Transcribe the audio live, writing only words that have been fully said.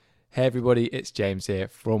Hey everybody, it's James here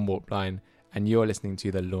from Warpline, and you're listening to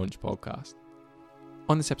the Launch Podcast.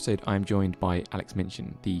 On this episode, I'm joined by Alex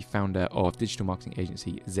Minchin, the founder of digital marketing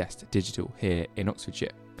agency Zest Digital here in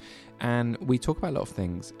Oxfordshire. And we talk about a lot of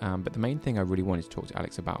things, but the main thing I really wanted to talk to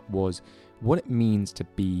Alex about was what it means to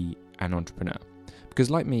be an entrepreneur. Because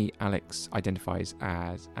like me, Alex identifies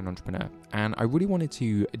as an entrepreneur, and I really wanted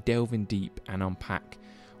to delve in deep and unpack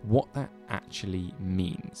what that actually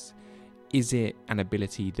means. Is it an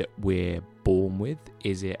ability that we're born with?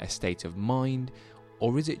 Is it a state of mind?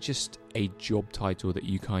 Or is it just a job title that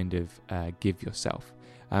you kind of give yourself?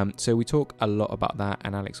 So we talk a lot about that,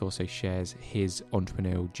 and Alex also shares his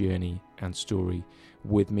entrepreneurial journey and story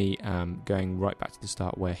with me, going right back to the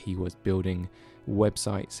start where he was building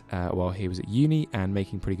websites while he was at uni and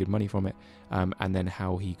making pretty good money from it, and then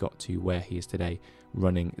how he got to where he is today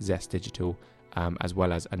running Zest Digital, as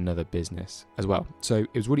well as another business as well. So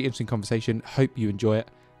it was a really interesting conversation. Hope you enjoy it.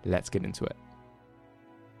 Let's get into it.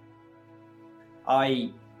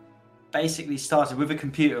 I basically started with a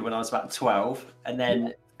computer when I was about 12, and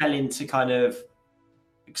then fell into kind of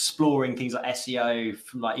exploring things like SEO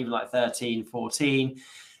from even 13, 14.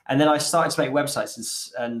 And then I started to make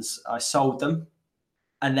websites and I sold them.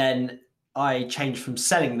 And then I changed from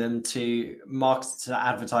selling them to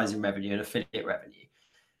advertising revenue and affiliate revenue.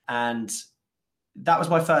 And that was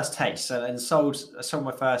my first taste. So then I sold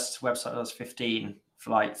my first website when I was 15 for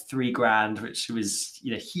like $3,000, which was,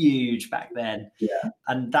 huge back then. Yeah.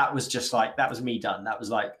 And that was just that was me done. That was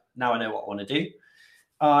now I know what I want to do.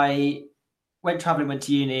 I went traveling, went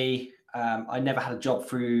to uni. I never had a job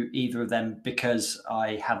through either of them because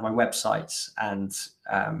I had my websites and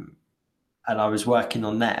I was working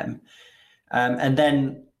on them. And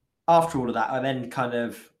then after all of that,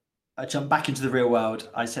 I jumped back into the real world.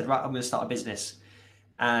 I said, right, I'm going to start a business.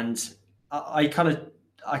 And I kind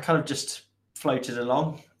of just floated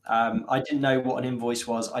along. I didn't know what an invoice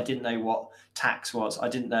was. I didn't know what tax was. I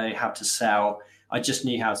didn't know how to sell. I just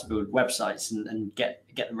knew how to build websites and get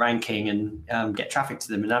the ranking and get traffic to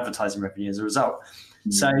them and advertising revenue as a result.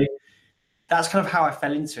 Mm-hmm. So that's kind of how I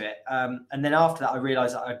fell into it. And then after that, I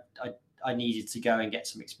realized that I needed to go and get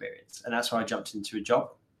some experience. And that's why I jumped into a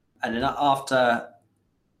job. And then after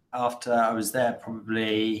I was there,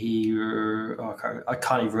 probably, I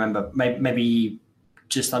can't even remember, maybe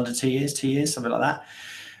just under 2 years, something like that.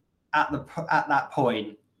 At that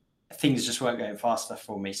point, things just weren't going fast enough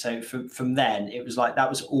for me. So from then, it was that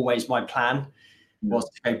was always my plan, was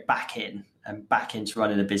to go back into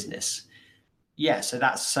running a business. Yeah, so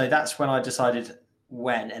that's when I decided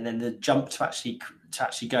when, and then the jump to actually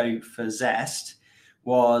go for Zest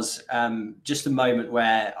was just a moment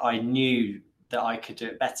where I knew that I could do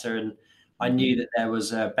it better, and I knew that there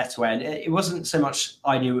was a better way. And it wasn't so much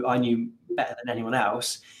I knew better than anyone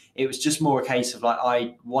else. It was just more a case of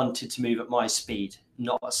I wanted to move at my speed,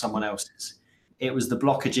 not at someone else's. It was the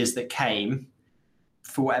blockages that came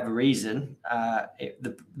for whatever reason.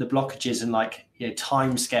 The blockages and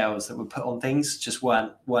time scales that were put on things just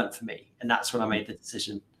weren't for me, and that's when I made the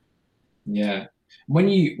decision. Yeah, when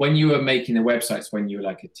you were making the websites when you were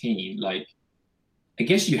a teen, I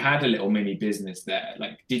guess you had a little mini business there.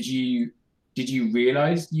 Did you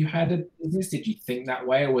realize you had a business? Did you think that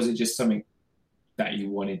way, or was it just something that you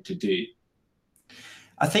wanted to do?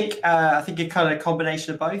 I think a kind of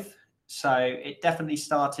combination of both. So it definitely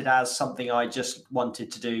started as something I just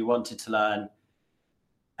wanted to do, wanted to learn.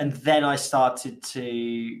 And then I started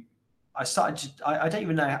I don't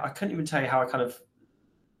even know, I couldn't even tell you how I kind of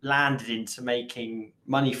landed into making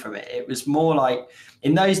money from it. It was more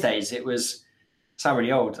in those days, it was, sound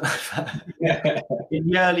really old. In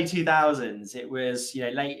the early 2000s, it was,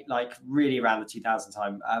 late, really around the 2000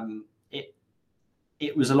 time.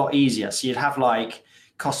 It was a lot easier. So you'd have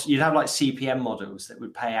CPM models that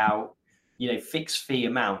would pay out, fixed fee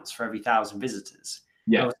amounts for every 1,000 visitors.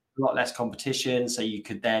 Yeah. A lot less competition. So you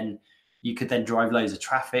could then drive loads of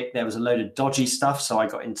traffic. There was a load of dodgy stuff. So I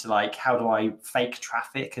got into how do I fake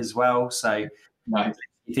traffic as well? So nice.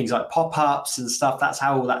 Things like pop-ups and stuff. That's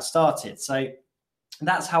how all that started. So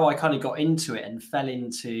that's how I kind of got into it and fell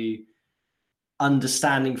into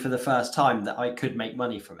understanding for the first time that I could make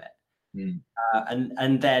money from it.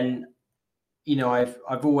 And then,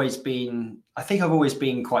 I've always been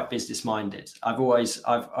quite business minded. I've always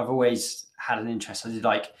had an interest. I did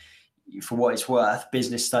for what it's worth,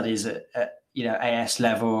 business studies at AS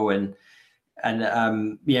level and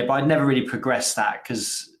but I'd never really progressed that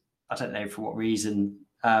because I don't know for what reason.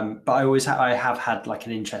 But I have had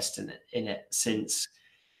an interest in it since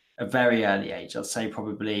a very early age. I'd say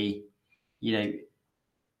probably,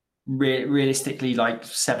 realistically, like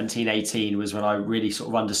 17, 18 was when I really sort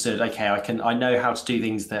of understood, okay, I know how to do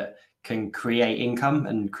things that can create income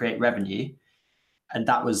and create revenue. And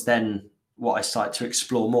that was then what I started to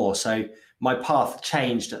explore more. So my path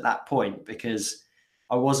changed at that point because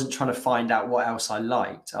I wasn't trying to find out what else I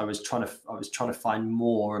liked. I was trying to find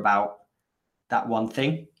more about that one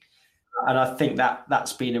thing. And I think that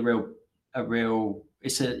that's been a real,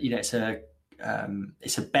 it's a,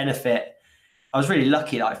 it's a benefit. I was really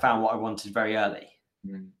lucky that I found what I wanted very early.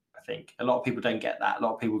 I think a lot of people don't get that. A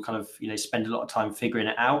lot of people kind of, spend a lot of time figuring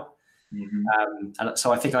it out. And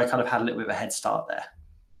so I think I kind of had a little bit of a head start there.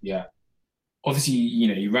 Yeah. Obviously,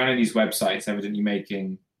 you ran these websites, evidently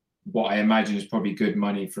making what I imagine is probably good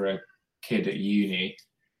money for a kid at uni,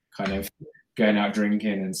 kind of going out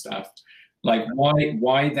drinking and stuff. Like,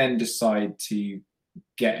 why then decide to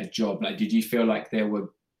get a job? Like, did you feel like there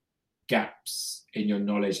were gaps in your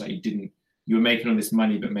knowledge? Like you were making all this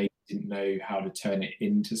money, but maybe didn't know how to turn it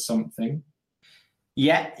into something?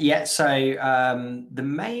 Yeah. So the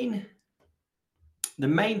main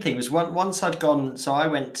thing was once I'd gone. So I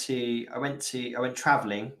went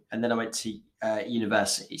traveling, and then I went to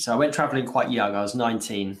university. So I went traveling quite young. I was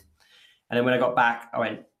 19, and then when I got back, I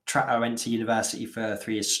went to university for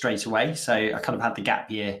 3 years straight away. So I kind of had the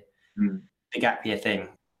gap year thing.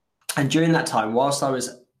 And during that time, whilst I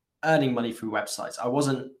was earning money through websites, I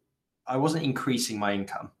wasn't increasing my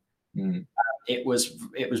income. It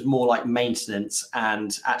was more like maintenance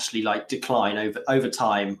and actually like decline over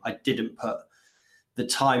time. I didn't put the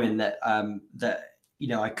time in that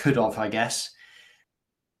I could have, I guess.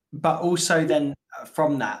 But also then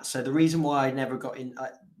from that, so the reason why I never got in,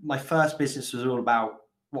 my first business was all about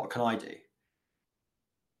what can I do,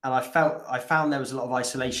 and I found there was a lot of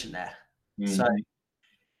isolation there. So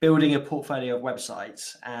building a portfolio of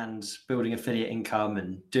websites and building affiliate income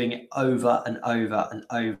and doing it over and over and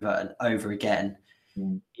over and over again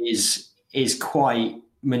is quite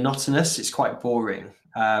monotonous. It's quite boring.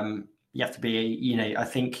 You have to be, I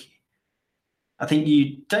think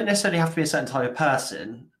you don't necessarily have to be a certain type of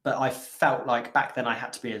person, but I felt like back then I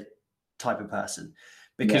had to be a type of person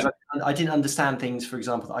because I didn't understand things, for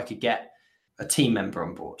example, that I could get a team member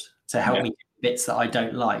on board to help me do bits that I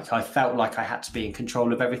don't like. I felt like I had to be in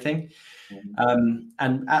control of everything.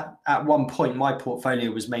 And at one point, my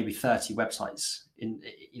portfolio was maybe 30 websites in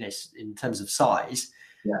terms of size.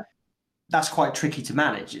 Yeah. That's quite tricky to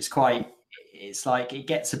manage. It's like it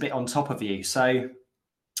gets a bit on top of you. So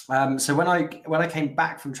when I came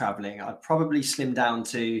back from traveling, I probably slimmed down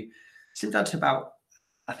to about,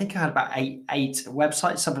 I think I had about eight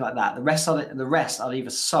websites, something like that. The rest I'd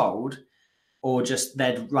either sold or just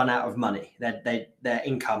they'd run out of money. Their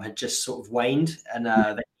income had just sort of waned, and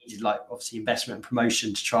they needed like obviously investment and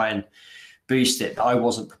promotion to try and boost it that I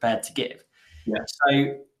wasn't prepared to give. Yeah.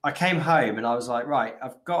 So I came home and I was like, right,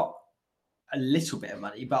 I've got a little bit of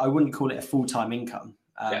money, but I wouldn't call it a full-time income.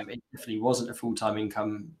 It definitely wasn't a full-time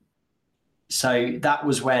income. So that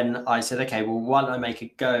was when I said, okay, well, why don't I make a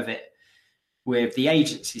go of it with the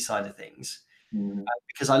agency side of things?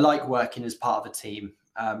 Because I like working as part of a team.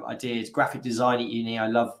 I did graphic design at uni. I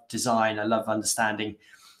love design. I love understanding.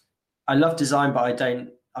 I love design, but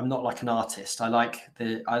I'm not like an artist. I like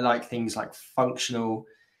things like functional.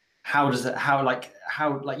 How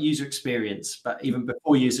user experience, but even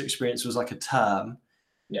before user experience was like a term.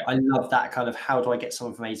 Yeah. I love that kind of, how do I get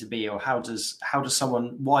someone from A to B, or why does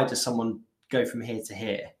someone go from here to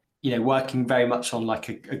here? Working very much on like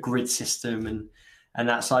a grid system and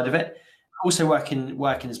that side of it. Also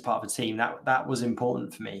working as part of a team, that was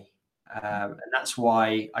important for me. And that's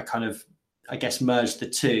why I kind of, I guess, merged the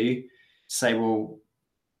two, say, well,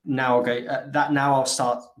 now I'll go now I'll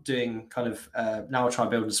start doing kind of now I'll try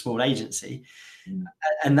building a small agency.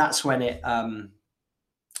 And that's when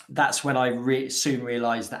I soon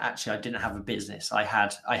realized that actually I didn't have a business. I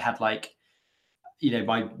had like,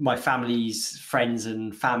 my family's friends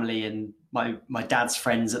and family and my dad's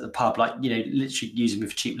friends at the pub, like, literally using me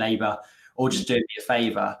for cheap labor or just doing me a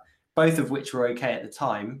favor, both of which were okay at the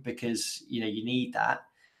time because, you need that.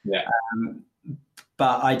 Yeah.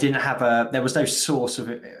 But I didn't have there was no source of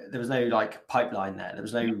it. There was no like pipeline there. There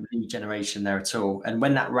was no lead generation there at all. And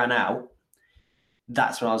when that ran out,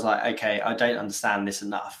 that's when I was like, okay, I don't understand this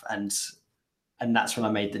enough. And that's when I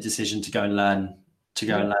made the decision to go and learn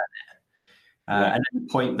it. And then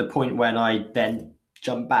the point when I then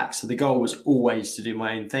jumped back. So the goal was always to do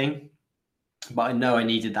my own thing, but I know I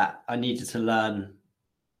needed that. I needed to learn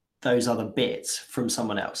those other bits from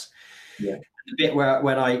someone else. Yeah. The bit where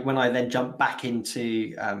when I then jumped back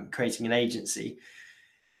into creating an agency,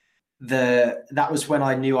 that was when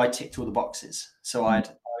I knew I ticked all the boxes. So I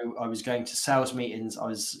I was going to sales meetings. I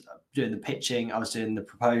was doing the pitching. I was doing the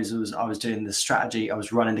proposals. I was doing the strategy. I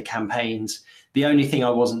was running the campaigns. The only thing I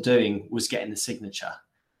wasn't doing was getting the signature.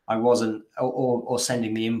 I wasn't, or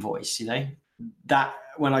sending the invoice, you know. That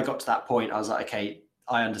when I got to that point, I was like, okay,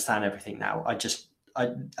 I understand everything now. I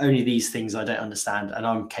only these things I don't understand, and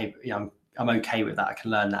I'm capable. You know, I'm okay with that. I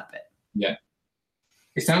can learn that bit. Yeah.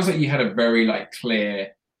 It sounds like you had a very like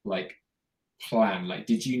clear like plan. Like,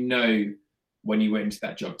 did you know when you went into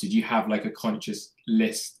that job? Did you have like a conscious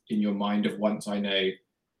list in your mind of once I know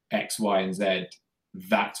X, Y, and Z,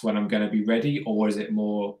 that's when I'm going to be ready, or was it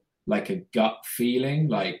more like a gut feeling?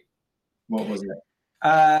 Like, what was it?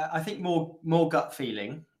 I think more gut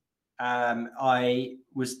feeling. I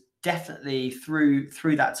was definitely through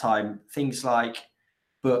that time, things like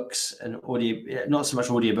books and audio, not so much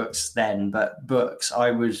audiobooks then, but books.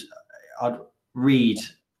 I'd read.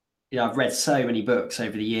 You know, I've read so many books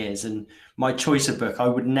over the years, and my choice of book, I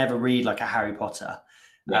would never read like a Harry Potter.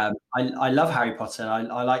 Yeah. I love Harry Potter.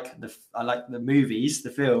 I like the movies,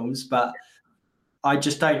 the films, but I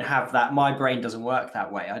just don't have that. My brain doesn't work that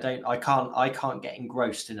way. I can't get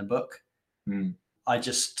engrossed in a book. I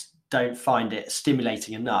just don't find it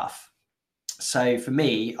stimulating enough. So for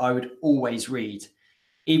me, I would always read.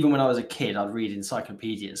 Even when I was a kid, I'd read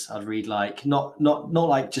encyclopedias. I'd read like not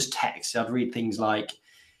like just text. I'd read things like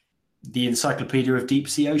the Encyclopedia of Deep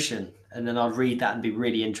Sea Ocean, and then I'd read that and be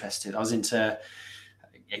really interested. I was into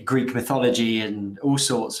Greek mythology and all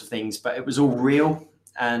sorts of things, but it was all real,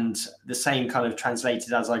 and the same kind of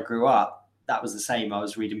translated as I grew up. That was the same. I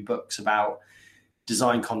was reading books about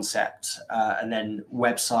design concept, and then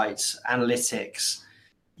websites, analytics,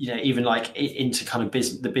 you know, even like into kind of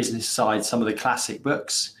the business side, some of the classic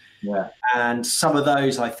books. Yeah. And some of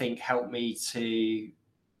those I think helped me to,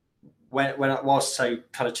 when I was, so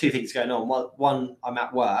kind of two things going on. One, I'm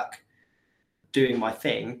at work doing my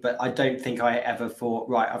thing, but I don't think I ever thought,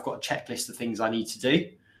 right, I've got a checklist of things I need to do.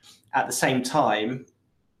 At the same time,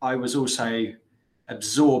 I was also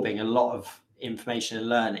absorbing a lot of information and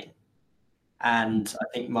learning. And I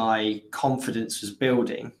think my confidence was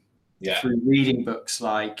building through reading books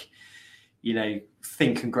like, you know,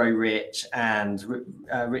 Think and Grow Rich and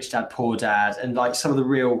Rich Dad Poor Dad, and like some of the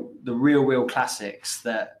real classics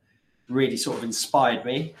that really sort of inspired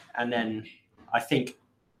me. And then I think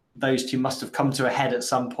those two must have come to a head at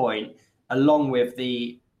some point, along with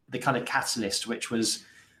the kind of catalyst, which was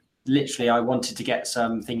literally I wanted to get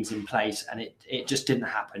some things in place, and it just didn't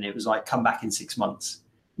happen. It was like, come back in 6 months.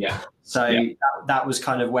 Yeah. So that was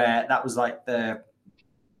kind of where that was like that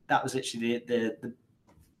was literally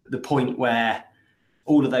the point where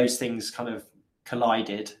all of those things kind of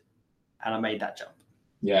collided, and I made that jump.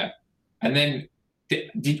 Yeah. And then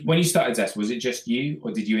when you started Zest, was it just you,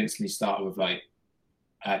 or did you instantly start with like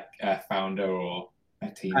a founder or a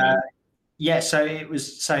team? Yeah, so it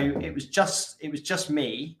was just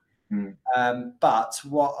me. But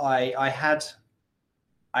what I had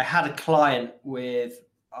a client with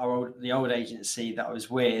the old agency that I was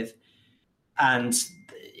with, and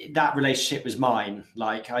that relationship was mine.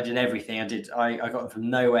 Like, I did everything. I got them from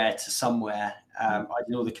nowhere to somewhere. I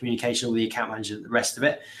did all the communication, all the account management, the rest of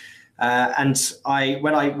it. And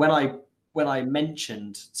when I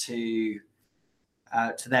mentioned to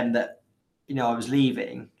them that, you know, I was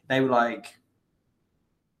leaving, they were like,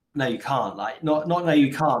 "No, you can't." Like, not no,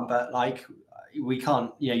 you can't, but like, we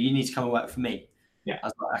can't. You know, you need to come and work for me. Yeah. I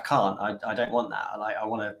was like, I can't. I don't want that.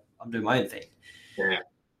 I'm doing my own thing. Yeah.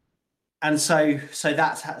 And so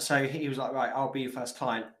he was like, right, I'll be your first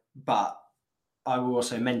client, but I will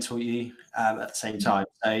also mentor you at the same time.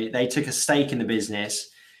 So they took a stake in the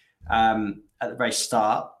business at the very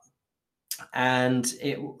start, and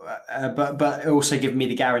but it also gave me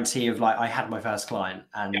the guarantee of like, I had my first client,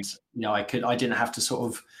 and you know, I didn't have to sort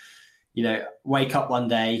of, you know, wake up one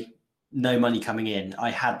day, no money coming in.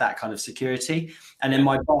 I had that kind of security. And then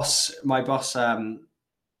my boss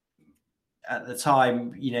at the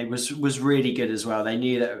time, you know, was really good as well. They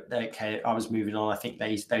knew that, okay, I was moving on. I think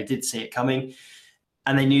they did see it coming,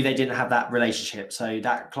 and they knew they didn't have that relationship, so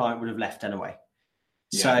that client would have left anyway.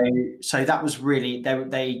 Yeah. So that was really,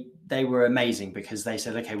 they were amazing, because they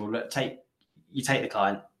said, okay, well, look, take the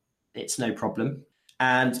client, it's no problem.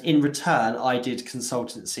 And in return, I did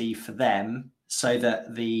consultancy for them, so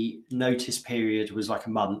that the notice period was like a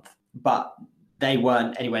month, but they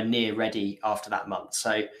weren't anywhere near ready after that month.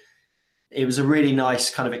 So it was a really nice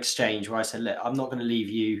kind of exchange where I said, look, I'm not going to leave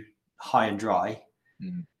you high and dry,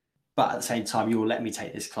 but at the same time, you will let me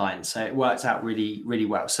take this client. So it worked out really, really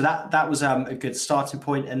well. So that was a good starting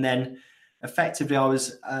point. And then effectively I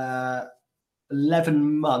was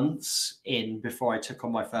 11 months in before I took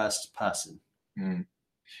on my first person.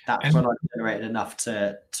 that's when I generated enough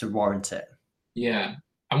to warrant it. Yeah.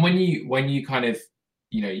 And when you kind of,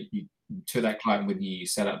 you took that client with you, you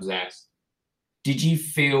set up Zest, did you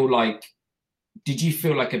feel like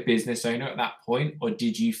a business owner at that point, or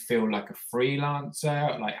did you feel like a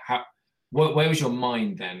freelancer? Like where was your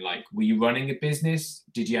mind then? Like, were you running a business?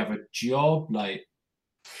 Did you have a job? Like,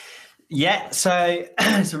 yeah, so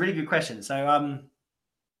it's a really good question. So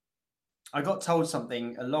I got told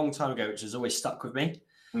something a long time ago, which has always stuck with me.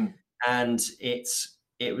 And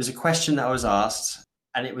it was a question that I was asked,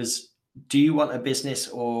 and it was, do you want a business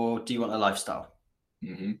or do you want a lifestyle?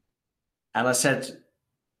 Mm-hmm. And I said,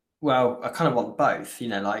 well, I kind of want both,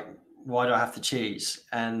 like, why do I have to choose?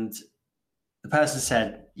 And the person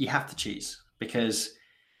said, you have to choose because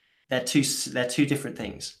they're two different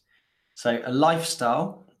things. So a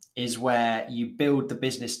lifestyle is where you build the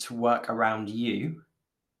business to work around you.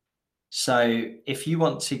 So if you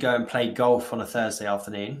want to go and play golf on a Thursday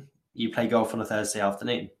afternoon, you play golf on a Thursday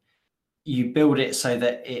afternoon. You build it so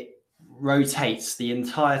that it rotates, the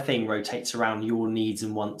entire thing rotates around your needs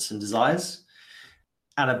and wants and desires.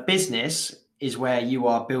 And a business is where you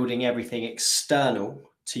are building everything external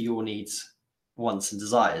to your needs, wants and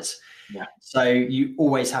desires. Yeah. So you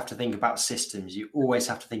always have to think about systems. You always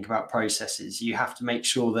have to think about processes. You have to make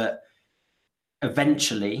sure that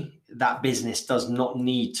eventually that business does not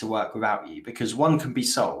need to work without you, because one can be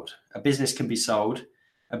sold. A business can be sold.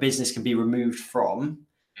 A business can be removed from.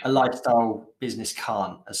 A lifestyle business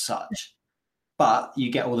can't as such. But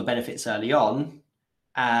you get all the benefits early on,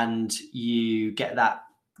 and you get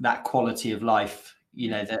that quality of life,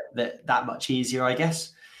 that much easier, I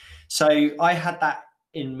guess. So I had that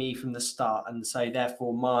in me from the start, and so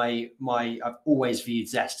therefore I've always viewed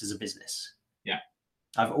Zest as a business. Yeah.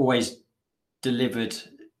 I've always delivered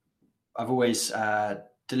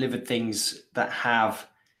things that have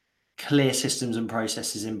clear systems and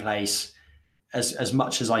processes in place as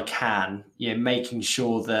much as I can, making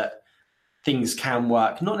sure that things can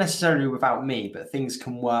work, not necessarily without me, but things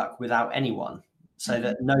can work without anyone, so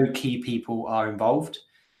that no key people are involved.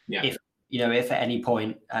 Yeah. If at any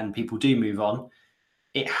point and people do move on,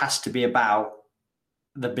 it has to be about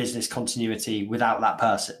the business continuity without that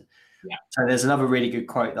person. Yeah. So there's another really good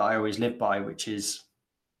quote that I always live by, which is,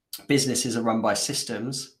 businesses are run by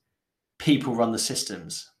systems, people run the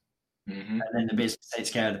systems, and then the business takes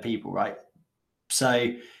care of the people, right?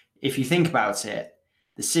 So if you think about it,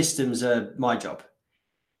 the systems are my job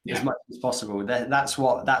as much as possible. That's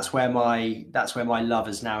where my love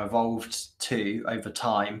has now evolved to over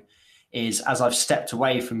time, is as I've stepped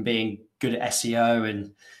away from being good at SEO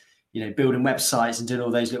and building websites and doing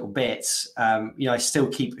all those little bits. I still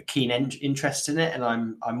keep a keen interest in it, and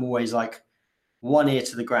I'm always like one ear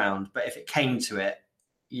to the ground. But if it came to it,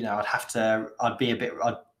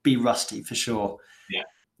 I'd be rusty for sure.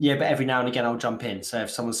 Yeah. But every now and again I'll jump in. So if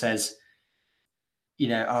someone says,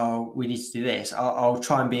 oh, we need to do this, I'll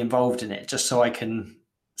try and be involved in it just so I can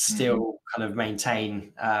still kind of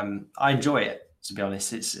maintain. I enjoy it, to be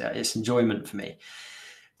honest. It's enjoyment for me.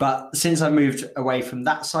 But since I moved away from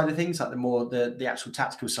that side of things, like the actual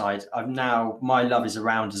tactical side, my love is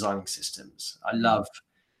around designing systems. I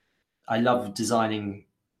love designing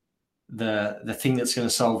the thing that's going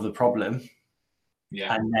to solve the problem.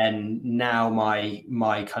 Yeah. And then now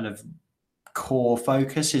my kind of core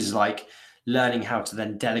focus is like learning how to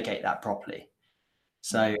then delegate that properly.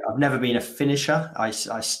 So I've never been a finisher. I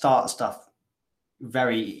start stuff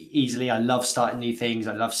very easily. I love starting new things.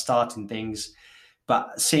 I love starting things,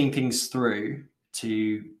 but seeing things through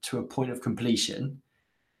to a point of completion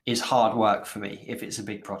is hard work for me if it's a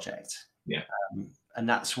big project. Yeah. And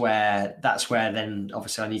that's where then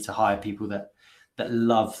obviously I need to hire people that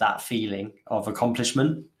love that feeling of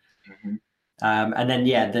accomplishment. And then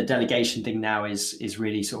the delegation thing now is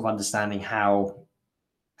really sort of understanding how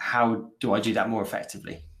do I do that more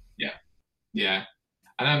effectively. Yeah.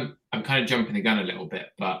 And I'm kind of jumping the gun a little bit,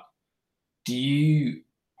 but do you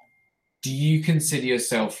consider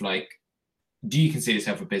yourself a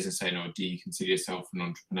business owner, or do you consider yourself an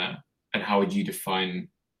entrepreneur? And how would you define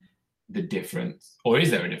the difference, or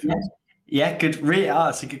is there a difference? Yeah, good. Really,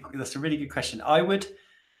 that's a really good question. I would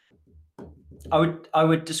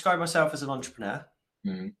describe myself as an entrepreneur,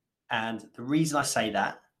 and the reason I say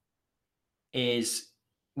that is,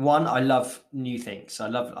 one, I love new things. I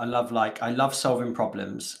love solving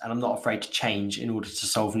problems, and I'm not afraid to change in order to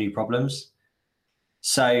solve new problems.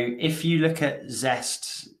 So if you look at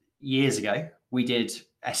Zest years ago, we did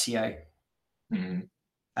SEO.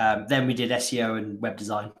 Then we did SEO and web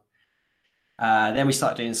design. Then we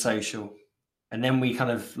started doing social, and then we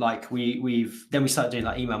kind of we started doing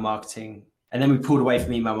like email marketing, And then we pulled away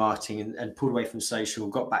from email marketing and pulled away from social,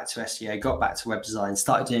 got back to SEO, got back to web design,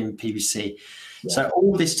 started doing PPC. Yeah. So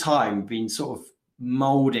all this time been sort of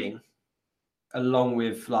molding along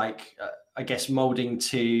with like, I guess, molding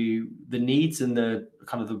to the needs and the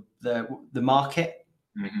kind of the market.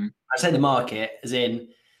 Mm-hmm. I say the market as in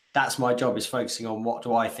that's my job, is focusing on what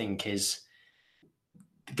do I think is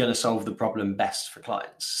going to solve the problem best for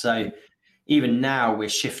clients. So even now we're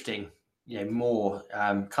shifting, more,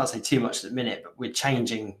 can't say too much at the minute, but we're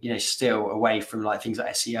changing, still away from like things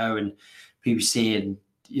like SEO and PPC and,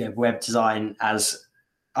 web design, as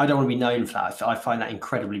I don't want to be known for that. I find that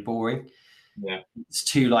incredibly boring. Yeah. It's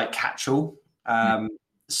too like catch-all.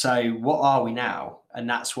 So what are we now? And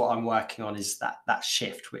that's what I'm working on, is that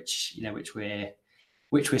shift, which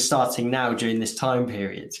we're starting now during this time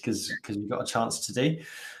period, because we've got a chance to do.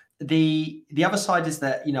 The other side is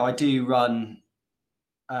that, I do run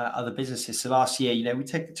other businesses. So last year, we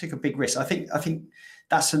took a big risk. I think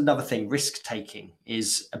that's another thing. Risk taking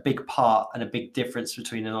is a big part and a big difference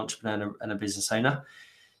between an entrepreneur and a business owner.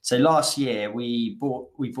 So last year we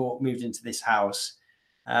moved into this house.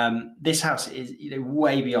 This house is,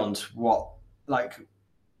 way beyond what, like,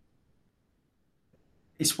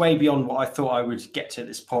 it's way beyond what I thought I would get to at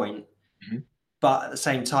this point. Mm-hmm. But at the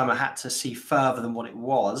same time, I had to see further than what it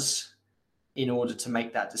was in order to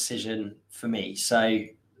make that decision for me. So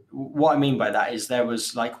what I mean by that is there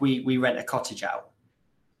was like, we rent a cottage out.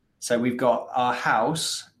 So we've got our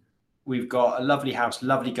house, we've got a lovely house,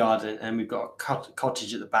 lovely garden, and we've got a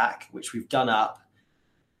cottage at the back, which we've done up.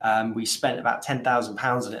 We spent about £10,000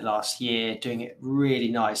 on it last year, doing it really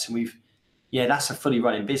nice. And that's a fully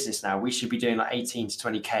running business now. We should be doing like 18 to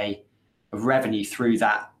 20K of revenue through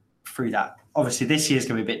that. Obviously this year's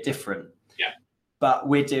going to be a bit different. Yeah. But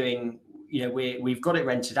we're doing, we've got it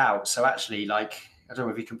rented out. So actually, like, I don't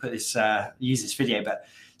know if you can put this, use this video, but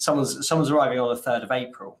someone's arriving on the 3rd of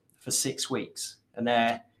April for 6 weeks. And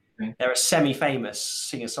they're a semi-famous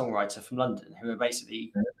singer-songwriter from London who are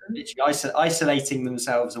basically literally isolating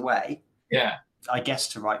themselves away, I guess,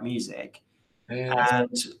 to write music. Yeah.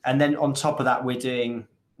 And then on top of that, we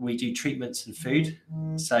do treatments and food.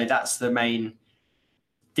 So that's the main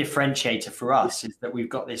differentiator for us, is that we've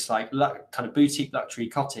got this like kind of boutique luxury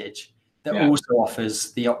cottage that also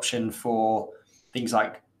offers the option for things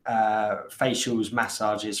like facials,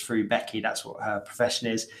 massages through Becky. That's what her profession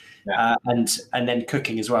is. Yeah. And then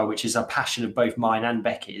cooking as well, which is a passion of both mine and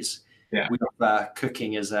Becky's. Yeah. We offer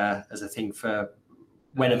cooking as a thing for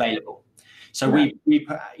when available. So we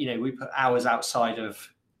put hours outside of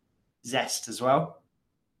Zest as well.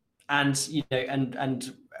 And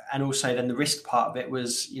and also then the risk part of it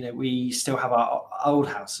was, we still have our old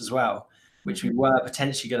house as well, which we were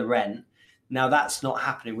potentially going to rent. Now that's not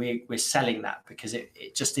happening. We're selling that because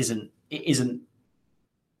it just isn't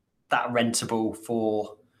that rentable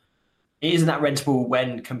for. It isn't that rentable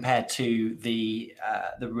when compared to the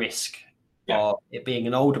risk of it being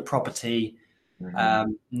an older property,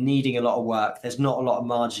 needing a lot of work. There's not a lot of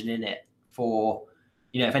margin in it for,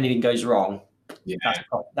 if anything goes wrong,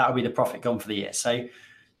 that would be the profit gone for the year. So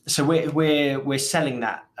we're selling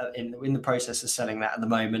that in the process of selling that at the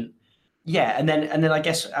moment. Yeah, and then I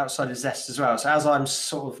guess outside of Zest as well. So as I'm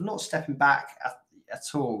sort of not stepping back at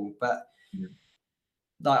all, but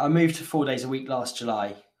like I moved to 4 days a week last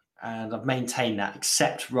July. And I've maintained that,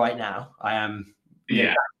 except right now I am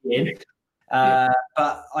back in.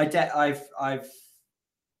 But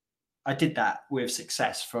I did that with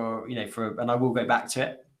success and I will go back to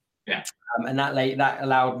it. Yeah. And that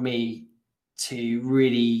allowed me to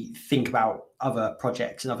really think about other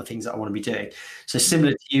projects and other things that I want to be doing. So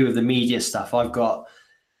similar to you with the media stuff, I've got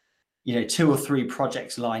 2 or 3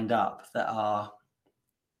 projects lined up that are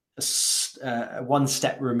one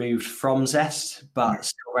step removed from Zest, but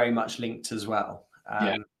still very much linked as well.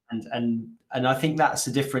 And I think that's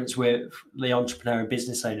the difference with the entrepreneur and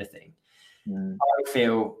business owner thing. I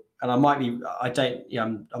feel, and I'm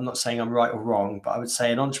not saying I'm right or wrong, but I would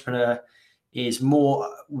say an entrepreneur is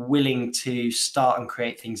more willing to start and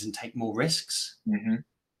create things and take more risks, and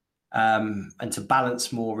to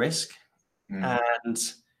balance more risk. And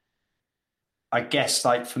I guess,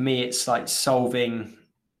 like, for me, it's like solving.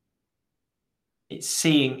 It's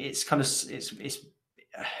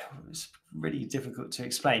really difficult to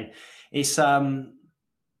explain. It's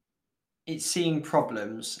seeing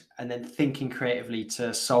problems and then thinking creatively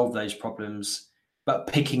to solve those problems, but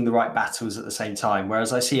picking the right battles at the same time.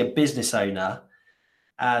 Whereas I see a business owner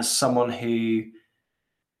as someone who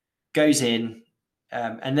goes in,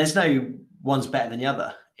 and there's no one's better than the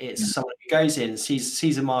other. It's someone who goes in,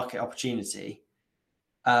 sees a market opportunity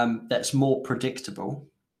that's more predictable.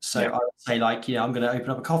 So I would say, like, I'm going to open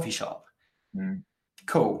up a coffee shop. Mm.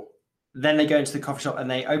 Cool. Then they go into the coffee shop and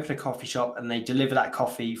they open a coffee shop and they deliver that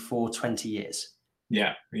coffee for 20 years.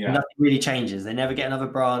 Yeah. And nothing really changes. They never get another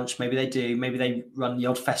branch. Maybe they do. Maybe they run the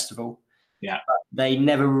odd festival. Yeah. But they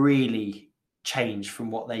never really change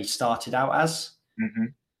from what they started out as.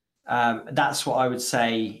 Mm-hmm. That's what I would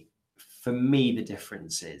say for me the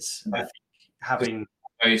difference is. Yeah. I think having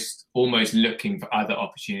almost looking for other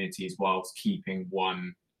opportunities whilst keeping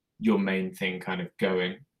your main thing kind of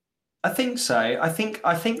going. I think so. I think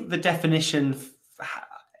the definition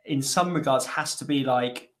in some regards has to be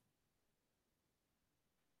like,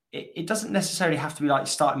 it doesn't necessarily have to be like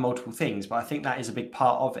starting multiple things, but I think that is a big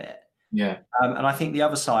part of it. Yeah. And I think the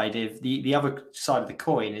other side of the other side of the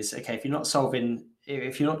coin is, okay, if you're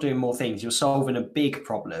not doing more things, you're solving a big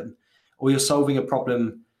problem, or you're solving a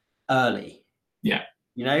problem early. Yeah.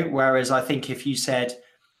 Whereas I think if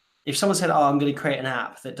someone said, oh, I'm going to create an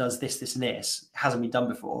app that does this, this, and this, hasn't been done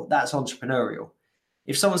before, that's entrepreneurial.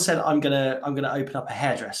 If someone said, I'm going to open up a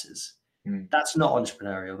hairdresser's, that's not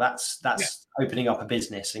entrepreneurial. That's opening up a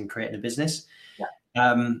business and creating a business. Yeah.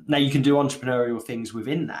 Now you can do entrepreneurial things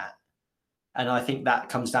within that. And I think that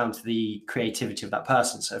comes down to the creativity of that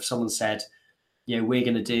person. So if someone said, we're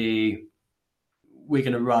going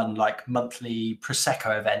to run like monthly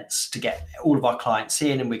Prosecco events to get all of our clients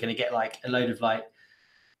in, and we're going to get like a load of like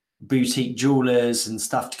boutique jewelers and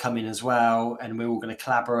stuff to come in as well, and we're all going to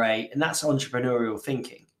collaborate, and that's entrepreneurial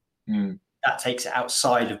thinking. That takes it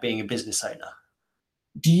outside of being a business owner.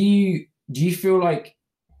 Do you feel like,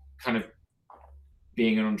 kind of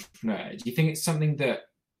being an entrepreneur, do you think it's something that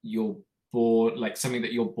you're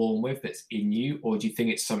born with that's in you, or do you think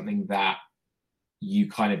it's something that you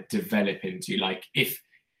kind of develop into? Like if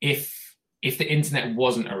the internet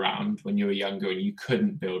wasn't around when you were younger and you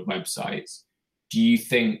couldn't build websites, do you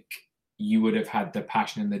think you would have had the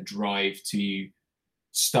passion and the drive to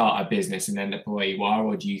start a business and end up where you are,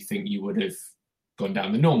 or do you think you would have gone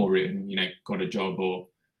down the normal route and got a job? Or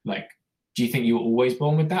like, do you think you were always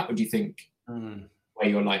born with that, or do you think where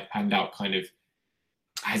your life panned out kind of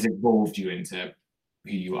has evolved you into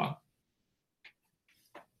who you are?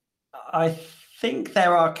 I think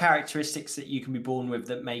there are characteristics that you can be born with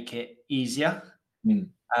that make it easier.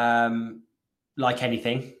 Like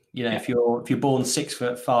anything, if you're born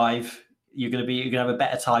 6'5", you're gonna have a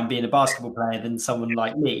better time being a basketball player than someone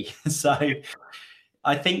like me. So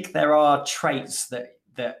I think there are traits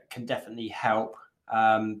that can definitely help,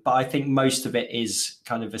 but I think most of it is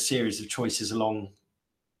kind of a series of choices along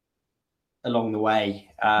the way,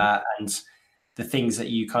 and the things that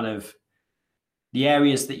you the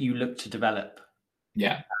areas that you look to develop,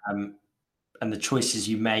 and the choices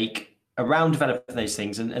you make around developing those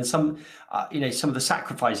things, and some some of the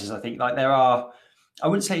sacrifices. I think like there are, I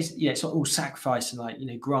wouldn't say it's not all sacrifice and like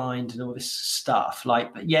grind and all this stuff,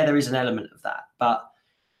 like, but there is an element of that, but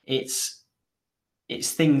it's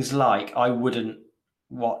things like I wouldn't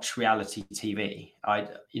watch reality TV.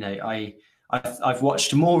 I've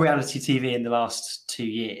watched more reality TV in the last 2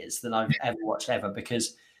 years than I've ever watched ever,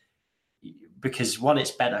 because one,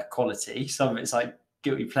 it's better quality, some of it's like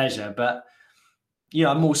guilty pleasure, but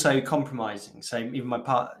I'm also compromising. So even my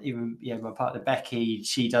partner Becky,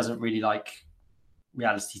 she doesn't really like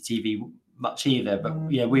reality TV much either. But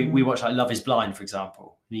we watch like Love Is Blind, for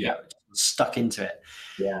example. And you get stuck into it.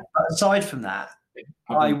 Yeah. But aside from that,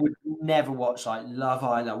 I would never watch like Love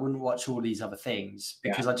Island. I wouldn't watch all these other things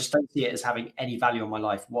because I just don't see it as having any value on my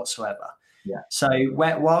life whatsoever. Yeah. So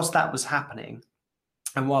whilst that was happening,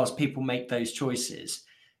 and whilst people make those choices,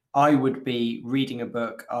 I would be reading a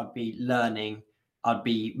book. I'd be learning. I'd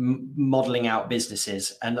be modeling out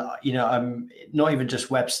businesses, and I'm not even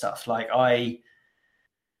just web stuff. Like I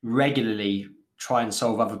regularly try and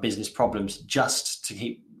solve other business problems just to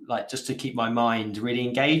keep my mind really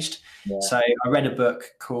engaged. Yeah. So I read a book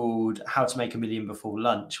called How to Make $1 Million Before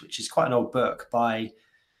Lunch, which is quite an old book by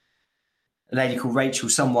a lady called Rachel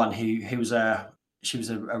someone who was a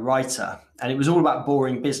writer, and it was all about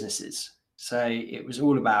boring businesses. So it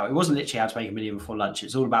wasn't literally how to make $1 million before lunch.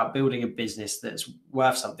 It's all about building a business that's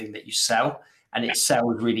worth something that you sell, and it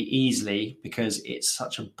sells really easily because it's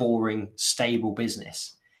such a boring, stable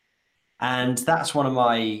business. And that's one of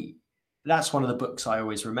the books I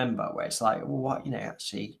always remember, where it's like, well, what,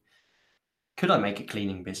 actually, could I make a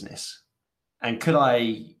cleaning business? And could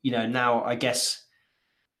I, now I guess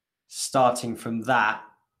starting from that,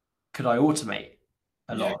 could I automate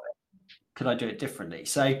a lot of it? Could I do it differently?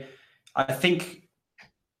 So I think,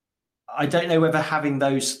 I don't know whether having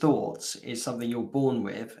those thoughts is something you're born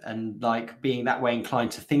with and like being that way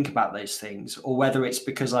inclined to think about those things, or whether it's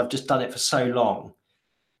because I've just done it for so long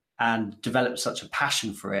and developed such a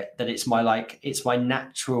passion for it that it's my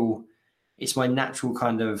natural it's my natural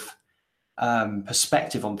kind of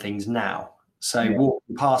perspective on things now. So Yeah.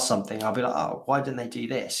 walking past something, I'll be like, oh, why didn't they do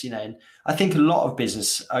this? And I think a lot of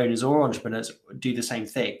business owners or entrepreneurs do the same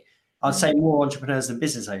thing. I'd say more entrepreneurs than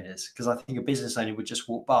business owners, because I think a business owner would just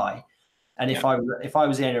walk by. And if I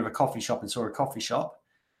was the owner of a coffee shop and saw a coffee shop,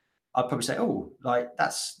 I'd probably say, oh, like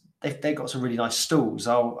they've got some really nice stalls.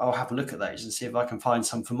 I'll have a look at those and see if I can find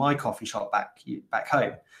some for my coffee shop back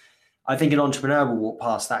home. I think an entrepreneur will walk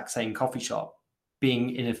past that same coffee shop,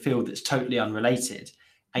 being in a field that's totally unrelated,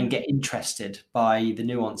 and get interested by the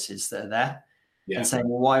nuances that are there, and saying,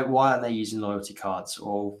 well, why aren't they using loyalty cards,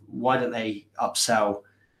 or why don't they upsell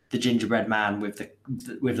the gingerbread man with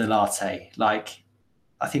the latte? Like,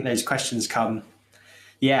 I think those questions come.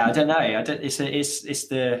 Yeah, I don't know.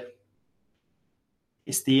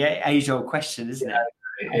 It's the age-old question, isn't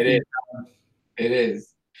it? It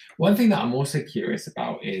is. One thing that I'm also curious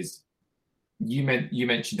about is you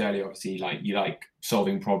mentioned earlier, obviously, like you like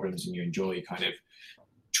solving problems and you enjoy kind of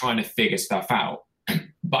trying to figure stuff out.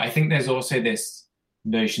 But I think there's also this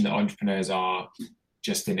notion that entrepreneurs are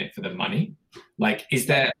just in it for the money. Like,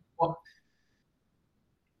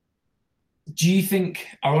 do you think,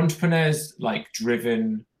 are entrepreneurs like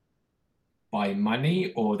driven by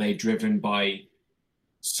money, or are they driven by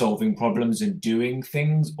solving problems and doing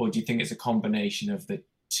things, or do you think it's a combination of the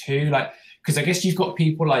two? Like, because I guess you've got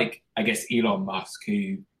people like, I guess, Elon Musk,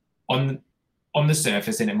 who on the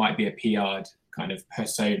surface, and it might be a PR'd kind of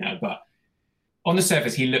persona, but on the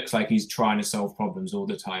surface he looks like he's trying to solve problems all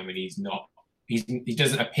the time, and he's not. He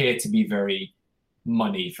doesn't appear to be very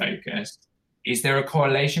money focused. Is there a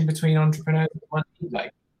correlation between entrepreneurs and money?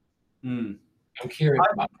 Like, I'm curious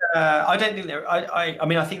about that. I don't think there. I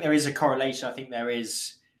mean, I think there is a correlation. I think there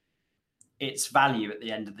is. It's value at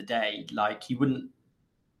the end of the day. Like, you wouldn't,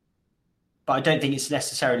 but I don't think it's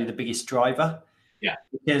necessarily the biggest driver. Yeah.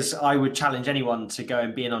 Because I would challenge anyone to go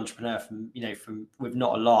and be an entrepreneur from with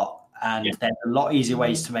not a lot, and there's a lot easier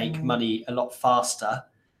ways to make money a lot faster.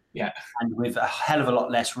 Yeah. And with a hell of a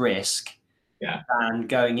lot less risk. Yeah. Than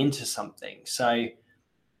going into something. So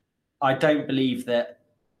I don't believe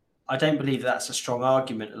that's a strong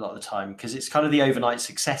argument a lot of the time, because it's kind of the overnight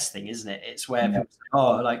success thing, isn't it? It's where people say,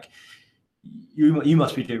 oh, like you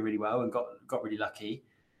must be doing really well and got really lucky,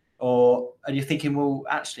 and you're thinking, well,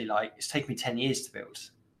 actually, like, it's taken me 10 years to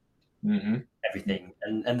build everything,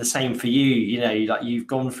 and the same for you. Like, you've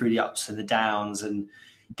gone through the ups and the downs and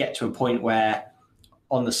get to a point where,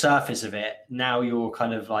 on the surface of it, now you're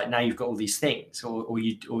kind of like, now you've got all these things, or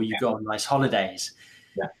you've got on nice holidays.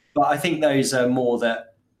 Yeah. But I think those are more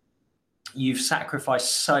that you've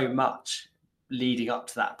sacrificed so much leading up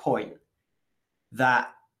to that point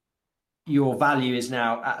that your value is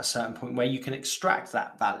now at a certain point where you can extract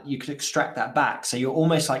that value, you can extract that back. So you're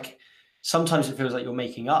almost like, sometimes it feels like you're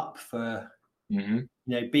making up for,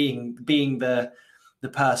 being the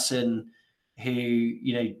person who,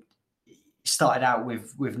 started out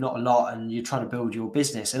with not a lot, and you're trying to build your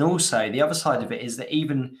business. And also the other side of it is that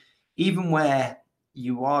even where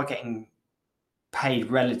you are getting paid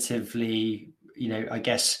relatively, I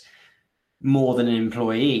guess, more than an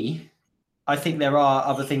employee, I think there are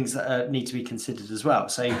other things that need to be considered as well.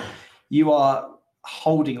 So you are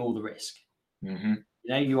holding all the risk.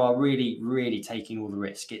 You are really, really taking all the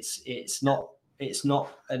risk. It's not,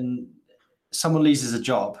 and someone loses a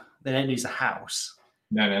job, they don't lose a house.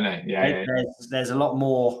 No. Yeah. There's a lot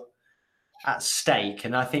more at stake,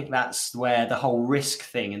 and I think that's where the whole risk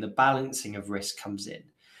thing and the balancing of risk comes in.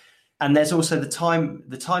 And there's also the time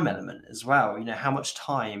element as well. How much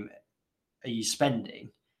time are you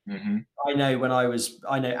spending? I know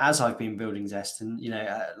as I've been building Zest, and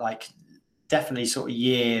like, definitely sort of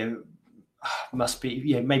year must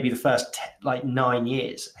be maybe the first 9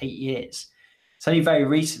 years, 8 years. It's only very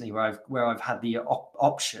recently where I've had the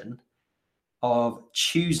option of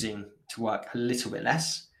choosing to work a little bit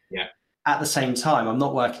less. Yeah. At the same time, I'm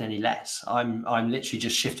not working any less. I'm literally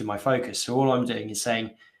just shifting my focus. So all I'm doing is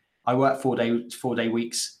saying, I work 4-day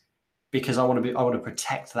weeks because I want to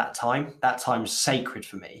protect that time. That time's sacred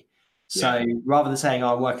for me. So rather than saying,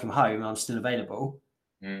 I'm working from home and I'm still available,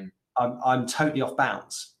 I'm totally off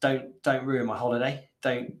bounds. Don't ruin my holiday.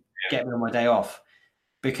 Don't get me on my day off,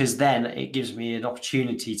 because then it gives me an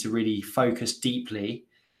opportunity to really focus deeply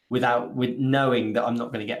with knowing that I'm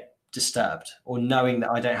not going to get disturbed, or knowing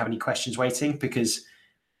that I don't have any questions waiting, because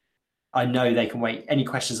I know they can wait. Any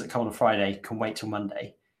questions that come on a Friday can wait till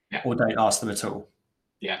Monday, or don't ask them at all.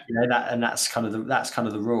 Yeah. That's kind of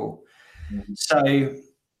the rule. So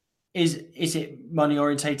is it money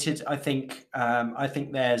orientated? I think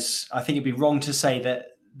it'd be wrong to say that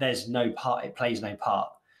there's no part, it plays no part.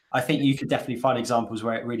 I think you could definitely find examples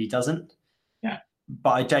where it really doesn't. Yeah.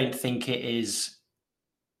 But I don't think it is.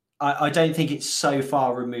 I don't think it's so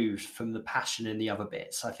far removed from the passion in the other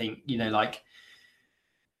bits. I think, it's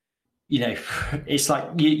like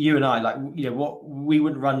you and I, like, what we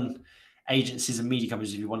wouldn't run agencies and media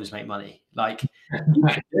companies if you wanted to make money. Like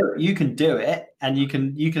you can do it, and you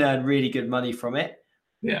can earn really good money from it.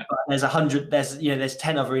 Yeah. But there's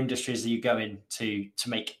 10 other industries that you go into to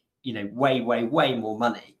make, way, way, way more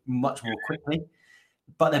money, much more quickly,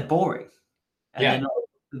 but they're boring. And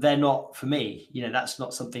they're not for me. That's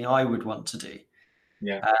not something I would want to do.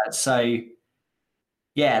 Yeah. So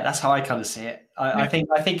yeah, that's how I kind of see it. I think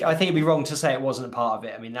it'd be wrong to say it wasn't a part of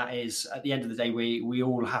it. I mean, that is, at the end of the day, we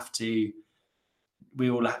all have to, we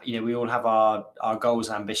all have our goals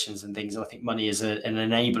and ambitions and things. And I think money is an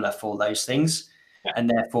enabler for those things. Yeah. And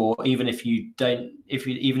therefore, even if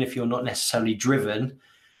you're not necessarily driven,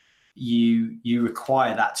 you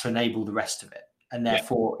require that to enable the rest of it. And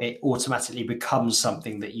therefore it automatically becomes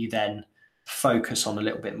something that you then focus on a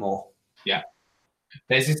little bit more. Yeah.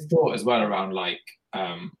 There's this thought as well around like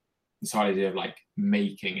this whole idea of like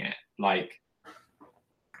making it. Like,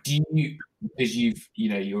 do you, because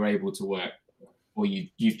you're able to work, or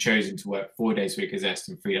you've chosen to work 4 days a week as Zest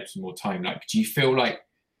and freed up some more time. Like, do you feel like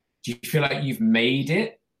you've made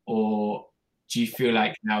it, or do you feel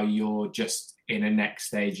like now you're just in a next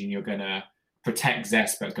stage and you're gonna protect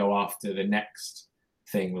Zest but go after the next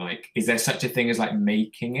thing? Like, is there such a thing as like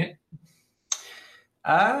making it?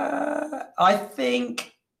 I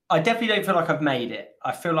think I definitely don't feel like I've made it.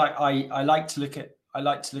 I feel like I like to look at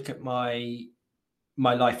my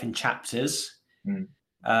life in chapters. And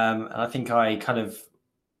I think I kind of,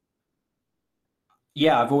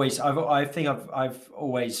 I've always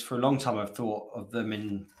for a long time I've thought of them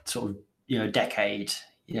in sort of decade,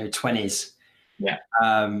 20s. Yeah.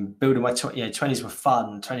 Building my 20s were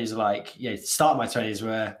fun. 20s are like, start of my 20s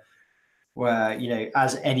where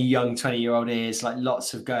as any young 20-year-old is, like,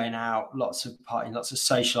 lots of going out, lots of partying, lots of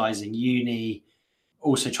socializing, uni,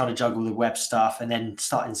 also trying to juggle the web stuff, and then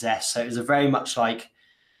starting Zest. So it was a very much like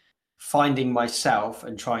finding myself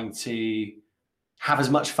and trying to have as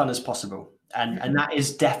much fun as possible. And that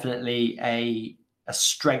is definitely a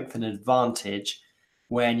strength and advantage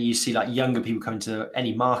when you see like younger people come into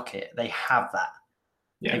any market. They have that.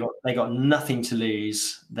 Yeah. They got nothing to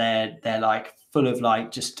lose. They're like full of like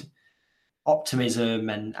just optimism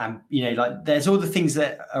and like there's all the things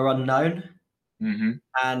that are unknown. Mm-hmm.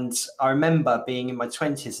 And I remember being in my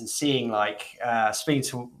 20s and seeing like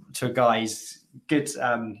speaking to a guy. He's good.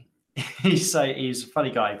 He's a funny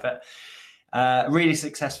guy, but really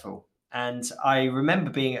successful. And I remember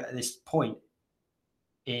being at this point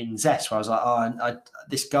in Zest where I was like,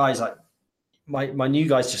 this guy's like, my new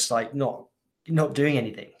guy's just like not doing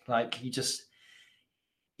anything. Like he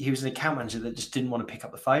was an account manager that just didn't want to pick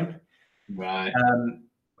up the phone. Right.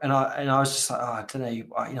 And I was just like, I don't know,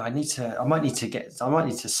 I might need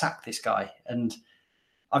to sack this guy. And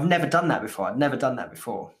I've never done that before.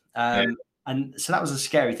 And so that was a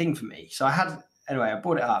scary thing for me. So I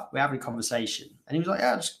brought it up. We're having a conversation, and he was like,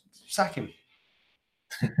 yeah, just sack him.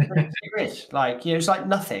 Like, it's like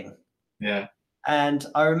nothing. Yeah. And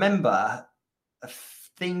I remember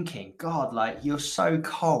thinking, God, like, you're so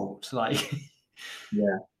cold. Like,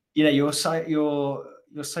 yeah, you're so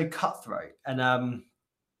cutthroat. And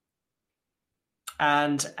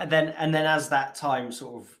then as that time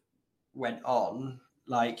sort of went on,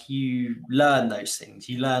 like, you learn those things.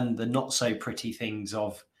 You learn the not so pretty things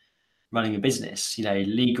of running a business,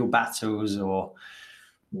 legal battles or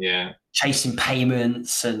chasing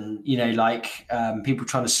payments and, people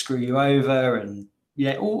trying to screw you over and,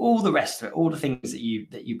 all the rest of it, all the things that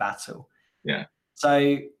you battle. Yeah.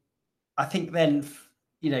 So I think then,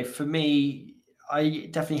 for me, I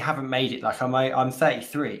definitely haven't made it. Like I'm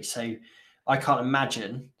 33, so I can't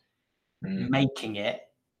imagine making it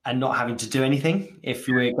and not having to do anything if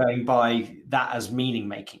we're going by that as meaning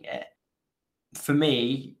making it. For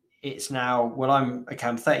me, it's now, well, I'm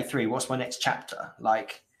 33. What's my next chapter?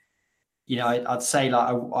 Like, I'd say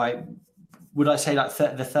like, would I say like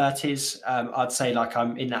the 30s? I'd say like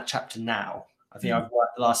I'm in that chapter now. I think I've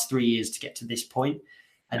worked the last 3 years to get to this point,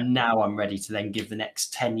 and now I'm ready to then give the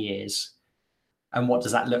next 10 years. And what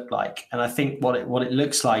does that look like? And I think what it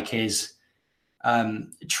looks like is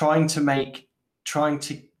trying to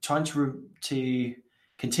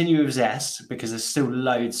continue with Zest, because there's still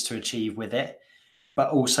loads to achieve with it, but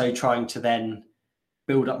also trying to then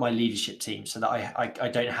build up my leadership team so that I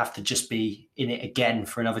don't have to just be in it again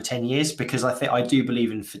for another 10 years, because I do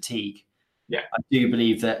believe in fatigue. Yeah. I do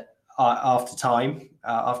believe that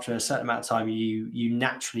after a certain amount of time, you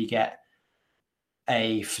naturally get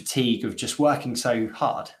a fatigue of just working so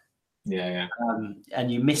hard. Yeah.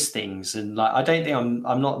 and you miss things. And like, I don't think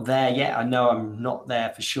I'm not there yet. I know I'm not there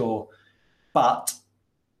for sure, but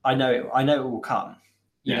I know it will come.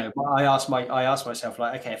 You Yeah. know, but I ask myself,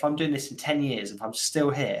 like, okay, if I'm doing this in 10 years, if I'm still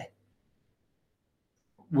here,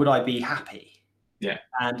 would I be happy? Yeah.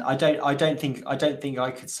 And I don't think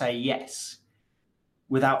I could say yes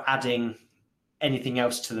without adding anything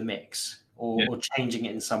else to the mix, or changing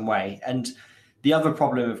it in some way. And the other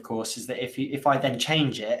problem, of course, is that if I then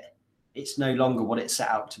change it, it's no longer what it set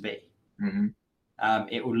out to be. Mm-hmm.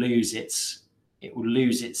 It will lose its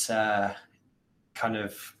kind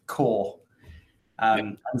of core.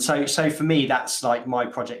 And so for me, that's like my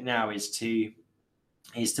project now, is to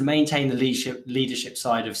maintain the leadership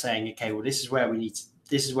side of saying, okay, well, this is where we need to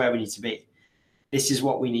be. This is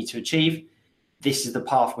what we need to achieve. This is the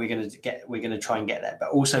path we're going to try and get there, but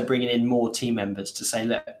also bringing in more team members to say,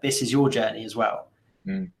 look, this is your journey as well.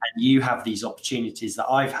 And you have these opportunities that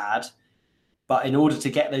I've had, but in order to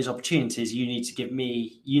get those opportunities, you need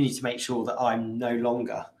to make sure that I'm no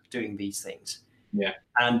longer doing these things. Yeah.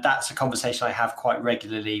 And that's a conversation I have quite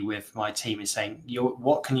regularly with my team, is saying,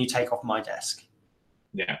 what can you take off my desk?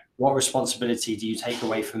 Yeah. What responsibility do you take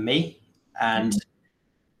away from me? And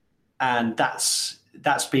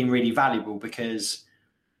that's been really valuable, because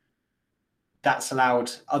that's allowed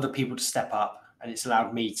other people to step up, and it's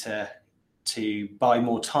allowed me to buy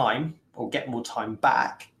more time, or get more time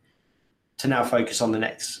back, to now focus on the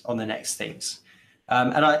next things.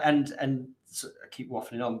 And so I keep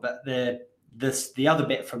waffling on, but the other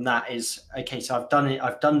bit from that is, okay, so I've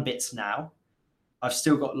done bits now. I've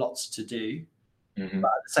still got lots to do. But at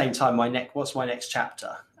the same time, what's my next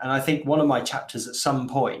chapter? And I think one of my chapters at some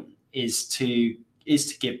point is to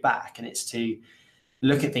give back, and it's to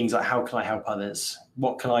look at things like, how can I help others?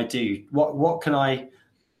 What can I do? What can I?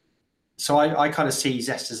 So I kind of see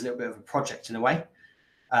Zest as a little bit of a project in a way.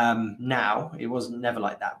 Now, it wasn't never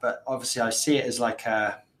like that, but obviously I see it as like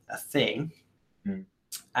a thing.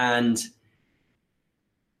 And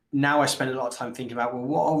now I spend a lot of time thinking about, well,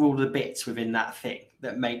 what are all the bits within that thing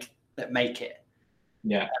that make it?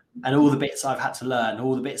 Yeah. And all the bits I've had to learn,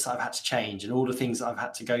 all the bits I've had to change, and all the things that I've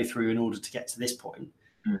had to go through in order to get to this point.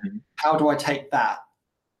 How do I take that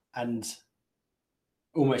and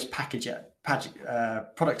almost package it,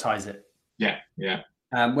 productize it? Yeah.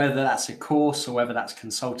 Whether that's a course or whether that's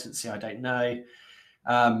consultancy, I don't know.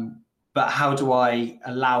 But how do I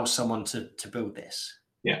allow someone to build this?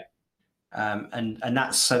 Yeah. And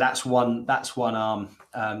that's one arm.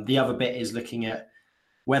 The other bit is looking at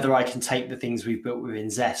whether I can take the things we've built within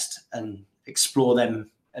Zest and explore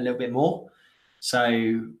them a little bit more. So,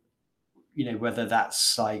 you know, whether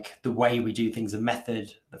that's like the way we do things, the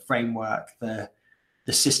method, the framework, the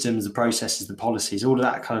systems, the processes, the policies, all of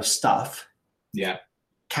that kind of stuff. Yeah.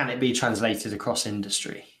 Can it be translated across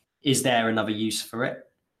industry? Is there another use for it?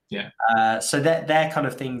 Yeah. So they're kind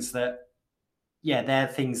of things that, they're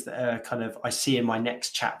things that are kind of, I see in my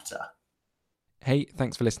next chapter. Hey,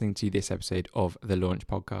 thanks for listening to this episode of the Launch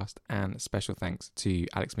Podcast, and special thanks to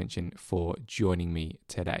Alex Minchin for joining me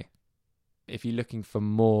today. If you're looking for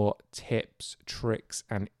more tips, tricks,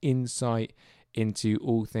 and insight into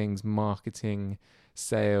all things marketing,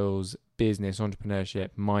 sales, business,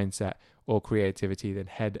 entrepreneurship, mindset, or creativity, then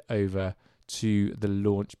head over to the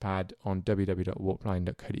Launchpad on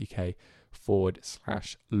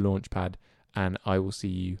www.warpline.co.uk/launchpad, and I will see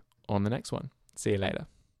you on the next one. See you later.